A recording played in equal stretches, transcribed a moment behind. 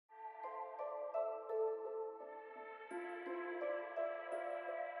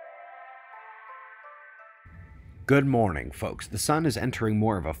Good morning, folks. The sun is entering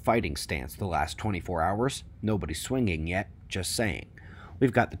more of a fighting stance the last 24 hours. Nobody's swinging yet, just saying.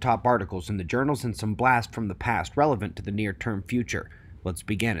 We've got the top articles in the journals and some blast from the past relevant to the near-term future. Let's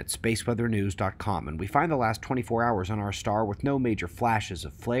begin at spaceweathernews.com, and we find the last 24 hours on our star with no major flashes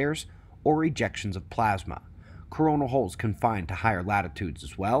of flares or ejections of plasma. Coronal holes confined to higher latitudes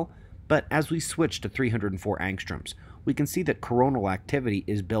as well, but as we switch to 304 angstroms, we can see that coronal activity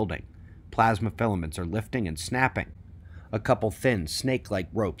is building. Plasma filaments are lifting and snapping. A couple thin, snake-like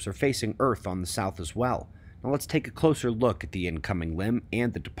ropes are facing Earth on the south as well. Now let's take a closer look at the incoming limb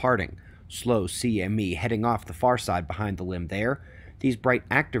and the departing. Slow CME heading off the far side behind the limb there. These bright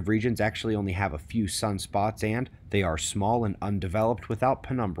active regions actually only have a few sunspots and they are small and undeveloped without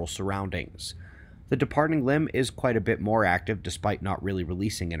penumbral surroundings. The departing limb is quite a bit more active despite not really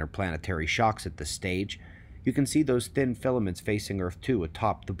releasing interplanetary shocks at this stage. You can see those thin filaments facing Earth too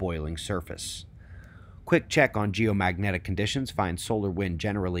atop the boiling surface. Quick check on geomagnetic conditions finds solar wind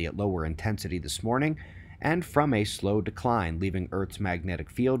generally at lower intensity this morning and from a slow decline, leaving Earth's magnetic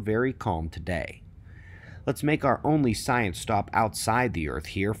field very calm today. Let's make our only science stop outside the Earth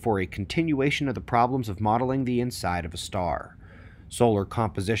here for a continuation of the problems of modeling the inside of a star. Solar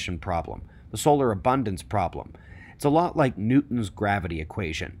composition problem, the solar abundance problem. It's a lot like Newton's gravity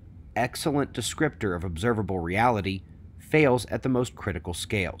equation. Excellent descriptor of observable reality, fails at the most critical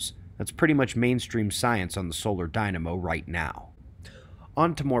scales. That's pretty much mainstream science on the solar dynamo right now.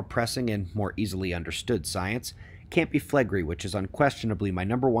 On to more pressing and more easily understood science. Camp Flegrei, which is unquestionably my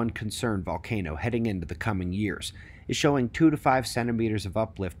 #1 concern volcano heading into the coming years, is showing 2 to 5 centimeters of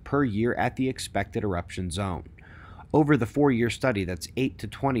uplift per year at the expected eruption zone. Over the 4-year study, that's 8 to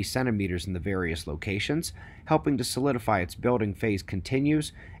 20 centimeters in the various locations, helping to solidify its building phase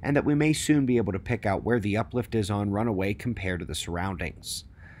continues, and that we may soon be able to pick out where the uplift is on runaway compared to the surroundings.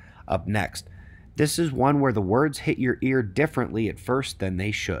 Up next, this is one where the words hit your ear differently at first than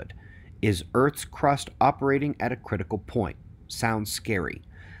they should. Is Earth's crust operating at a critical point? Sounds scary.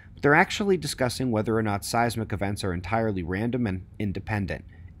 But they're actually discussing whether or not seismic events are entirely random and independent.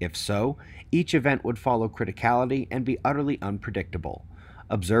 If so, each event would follow criticality and be utterly unpredictable.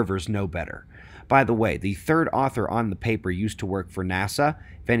 Observers know better. By the way, the third author on the paper used to work for NASA.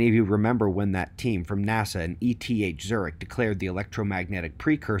 If any of you remember when that team from NASA and ETH Zurich declared the electromagnetic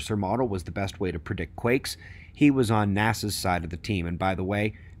precursor model was the best way to predict quakes, he was on NASA's side of the team. And by the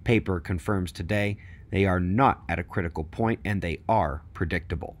way, paper confirms today they are not at a critical point and they are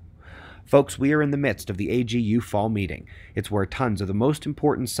predictable. Folks, we are in the midst of the AGU fall meeting. It's where tons of the most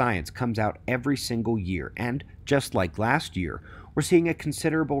important science comes out every single year, and just like last year, we're seeing a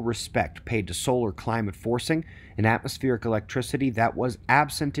considerable respect paid to solar climate forcing and atmospheric electricity that was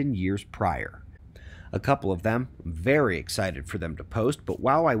absent in years prior. A couple of them, I'm very excited for them to post, but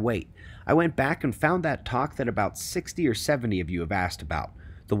while I wait, I went back and found that talk that about 60 or 70 of you have asked about,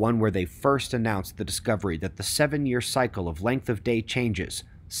 the one where they first announced the discovery that the 7-year cycle of length of day changes,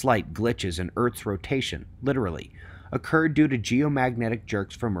 slight glitches in Earth's rotation, literally, occurred due to geomagnetic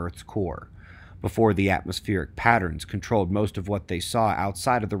jerks from Earth's core. Before the atmospheric patterns controlled most of what they saw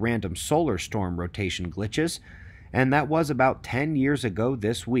outside of the random solar storm rotation glitches, and that was about 10 years ago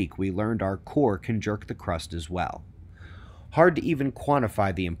this week we learned our core can jerk the crust as well. Hard to even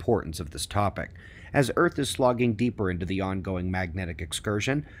quantify the importance of this topic. As Earth is slogging deeper into the ongoing magnetic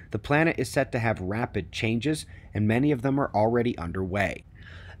excursion, the planet is set to have rapid changes, and many of them are already underway.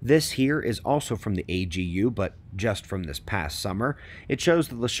 This here is also from the AGU, but just from this past summer. It shows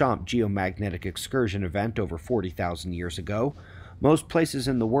the Lechamp geomagnetic excursion event over 40,000 years ago. Most places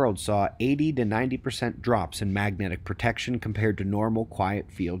in the world saw 80 to 90% drops in magnetic protection compared to normal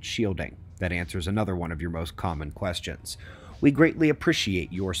quiet field shielding. That answers another one of your most common questions. We greatly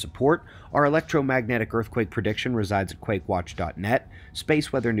appreciate your support. Our electromagnetic earthquake prediction resides at quakewatch.net.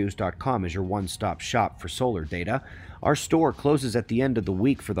 Spaceweathernews.com is your one-stop shop for solar data. Our store closes at the end of the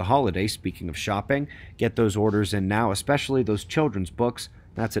week for the holiday. Speaking of shopping, get those orders in now, especially those children's books.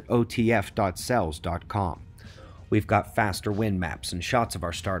 That's at otf.sells.com. We've got faster wind maps and shots of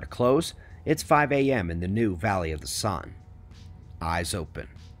our star to close. It's 5 a.m. in the new Valley of the Sun. Eyes open.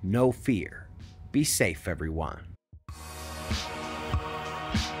 No fear. Be safe, everyone.